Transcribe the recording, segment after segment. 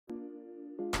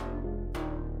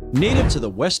Native to the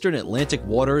western Atlantic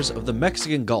waters of the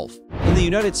Mexican Gulf and the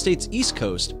United States East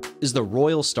Coast is the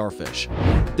royal starfish.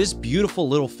 This beautiful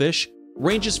little fish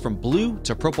ranges from blue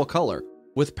to purple color,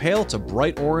 with pale to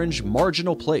bright orange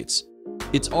marginal plates.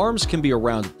 Its arms can be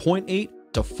around 0.8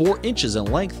 to 4 inches in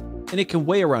length, and it can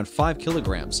weigh around 5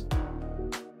 kilograms.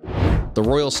 The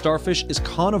royal starfish is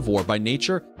carnivore by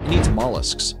nature and eats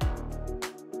mollusks.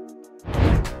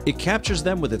 It captures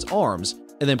them with its arms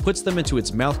and then puts them into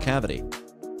its mouth cavity.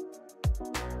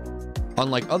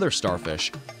 Unlike other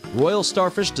starfish, royal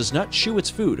starfish does not chew its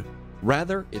food,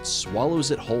 rather it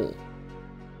swallows it whole.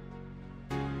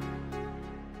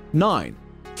 9.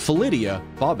 Philidia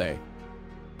bobae.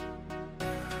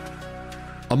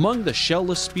 Among the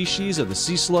shellless species of the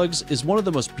sea slugs is one of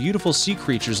the most beautiful sea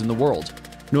creatures in the world,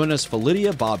 known as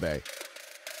Philidia bobae.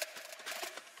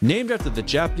 Named after the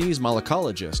Japanese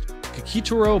mycologist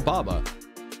Kakitaro Baba,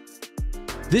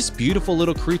 this beautiful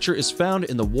little creature is found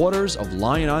in the waters of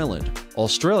Lion Island,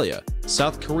 Australia,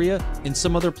 South Korea, and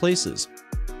some other places.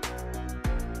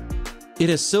 It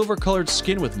has silver-colored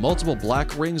skin with multiple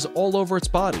black rings all over its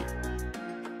body.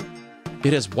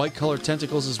 It has white-colored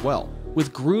tentacles as well,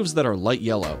 with grooves that are light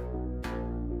yellow.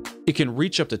 It can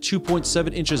reach up to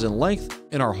 2.7 inches in length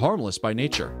and are harmless by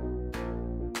nature.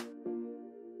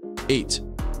 8.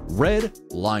 Red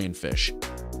lionfish.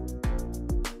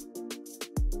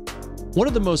 One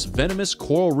of the most venomous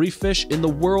coral reef fish in the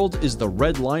world is the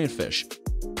red lionfish.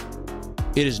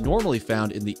 It is normally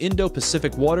found in the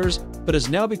Indo-Pacific waters, but has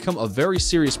now become a very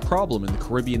serious problem in the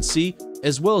Caribbean Sea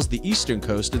as well as the eastern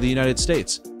coast of the United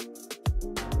States.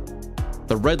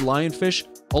 The red lionfish,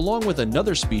 along with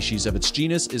another species of its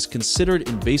genus, is considered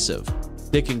invasive.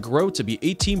 They can grow to be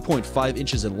 18.5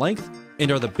 inches in length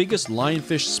and are the biggest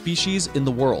lionfish species in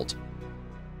the world.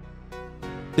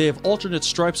 They have alternate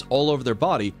stripes all over their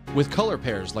body with color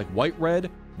pairs like white-red,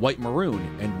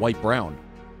 white-maroon, and white-brown.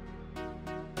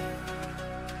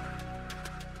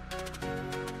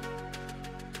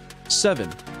 7.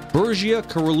 Bergia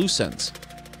caerulusens.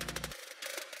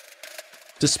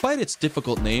 Despite its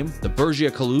difficult name, the Bergia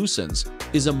caerulusens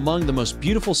is among the most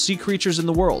beautiful sea creatures in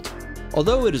the world.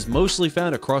 Although it is mostly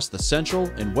found across the central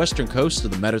and western coasts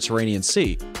of the Mediterranean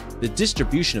Sea, the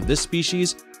distribution of this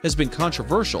species has been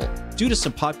controversial due to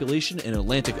some population in the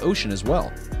Atlantic Ocean as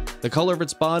well. The color of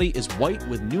its body is white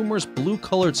with numerous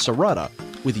blue-colored serrata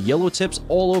with yellow tips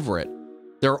all over it.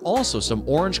 There are also some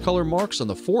orange color marks on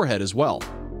the forehead as well.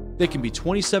 They can be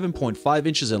 27.5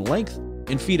 inches in length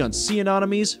and feed on sea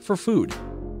anemones for food.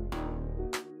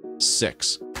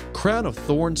 6. Crown of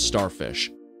thorns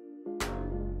starfish.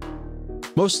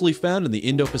 Mostly found in the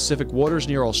Indo-Pacific waters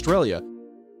near Australia,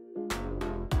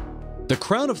 the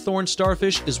crown of thorns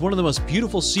starfish is one of the most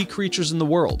beautiful sea creatures in the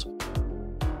world.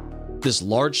 This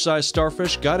large-sized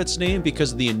starfish got its name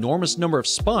because of the enormous number of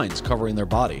spines covering their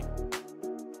body.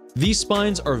 These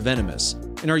spines are venomous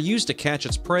and are used to catch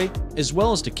its prey as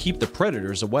well as to keep the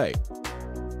predators away.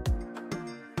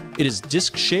 It is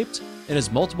disc-shaped and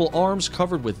has multiple arms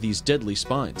covered with these deadly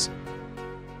spines.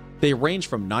 They range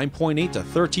from 9.8 to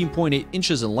 13.8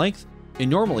 inches in length and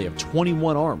normally have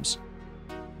 21 arms.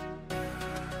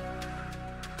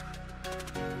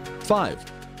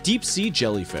 5. Deep-sea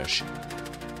jellyfish.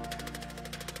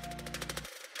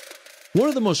 One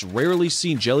of the most rarely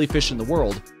seen jellyfish in the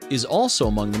world is also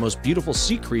among the most beautiful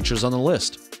sea creatures on the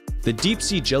list. The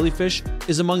deep-sea jellyfish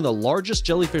is among the largest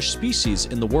jellyfish species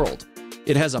in the world.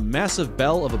 It has a massive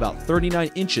bell of about 39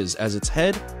 inches as its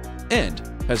head and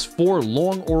has 4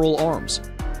 long oral arms.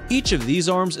 Each of these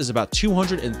arms is about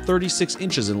 236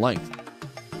 inches in length.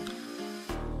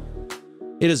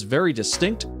 It is very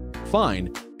distinct,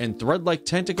 fine, and thread-like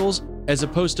tentacles as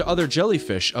opposed to other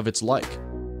jellyfish of its like.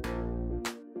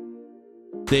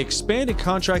 They expand and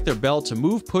contract their bell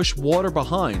to push water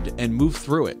behind and move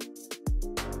through it.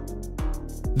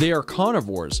 They are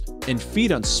carnivores and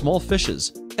feed on small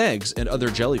fishes, eggs, and other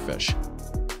jellyfish.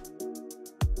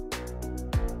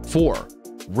 4.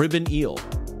 Ribbon eel.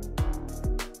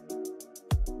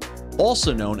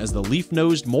 Also known as the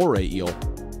leaf-nosed moray eel,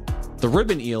 the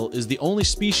ribbon eel is the only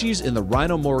species in the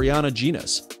Rhinomoriana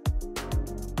genus.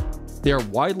 They are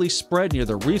widely spread near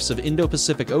the reefs of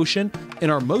Indo-Pacific Ocean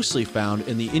and are mostly found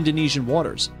in the Indonesian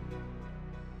waters.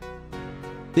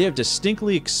 They have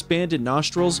distinctly expanded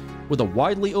nostrils with a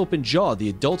widely open jaw. The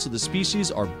adults of the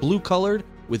species are blue-colored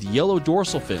with yellow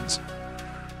dorsal fins,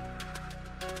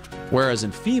 whereas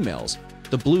in females,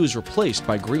 the blue is replaced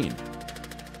by green.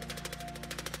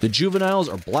 The juveniles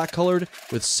are black-colored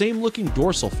with same-looking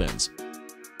dorsal fins.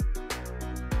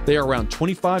 They are around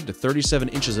 25 to 37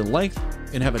 inches in length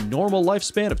and have a normal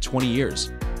lifespan of 20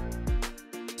 years.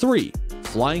 3.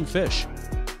 Flying fish.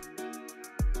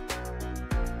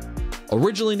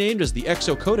 Originally named as the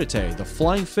Exocodite, the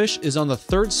flying fish is on the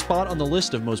 3rd spot on the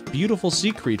list of most beautiful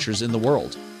sea creatures in the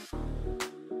world.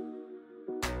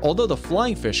 Although the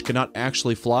flying fish cannot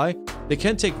actually fly, they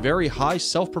can take very high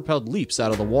self-propelled leaps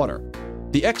out of the water.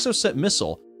 The Exocet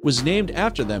missile was named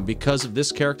after them because of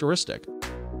this characteristic.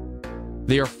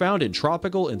 They are found in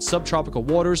tropical and subtropical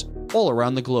waters all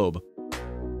around the globe.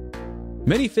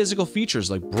 Many physical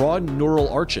features like broad neural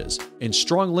arches and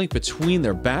strong link between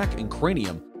their back and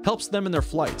cranium helps them in their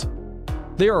flight.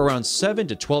 They are around 7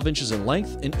 to 12 inches in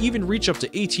length and even reach up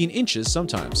to 18 inches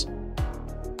sometimes.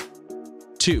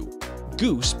 2.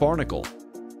 Goose barnacle.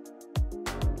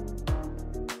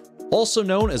 Also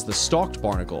known as the stalked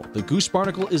barnacle, the goose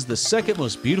barnacle is the 2nd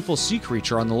most beautiful sea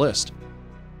creature on the list.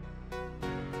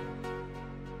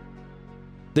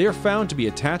 They are found to be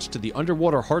attached to the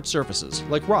underwater hard surfaces,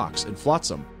 like rocks and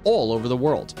flotsam, all over the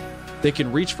world. They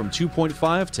can reach from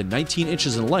 2.5 to 19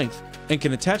 inches in length and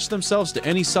can attach themselves to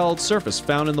any solid surface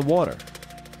found in the water.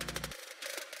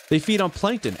 They feed on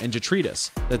plankton and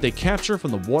detritus that they capture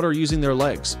from the water using their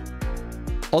legs.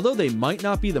 Although they might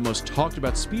not be the most talked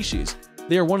about species,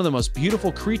 they are one of the most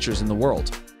beautiful creatures in the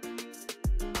world.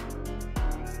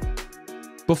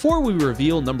 Before we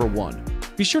reveal number 1,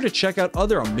 be sure to check out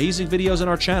other amazing videos on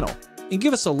our channel, and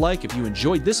give us a like if you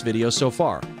enjoyed this video so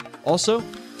far. Also,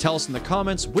 tell us in the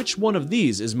comments which one of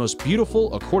these is most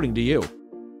beautiful according to you.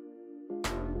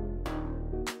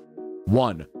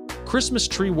 1. Christmas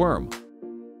tree worm.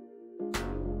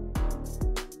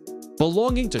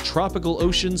 Belonging to tropical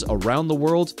oceans around the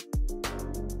world,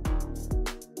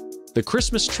 the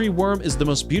Christmas tree worm is the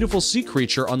most beautiful sea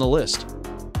creature on the list.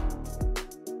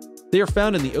 They are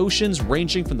found in the oceans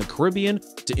ranging from the Caribbean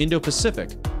to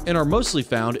Indo-Pacific and are mostly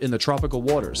found in the tropical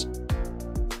waters.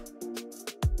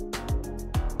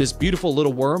 This beautiful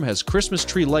little worm has Christmas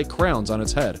tree-like crowns on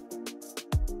its head.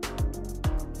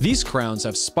 These crowns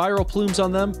have spiral plumes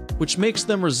on them, which makes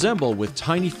them resemble with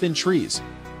tiny thin trees.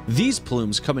 These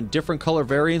plumes come in different color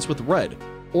variants with red,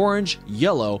 orange,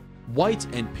 yellow, white,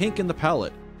 and pink in the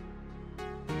palette.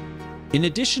 In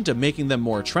addition to making them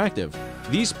more attractive,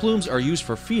 these plumes are used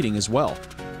for feeding as well.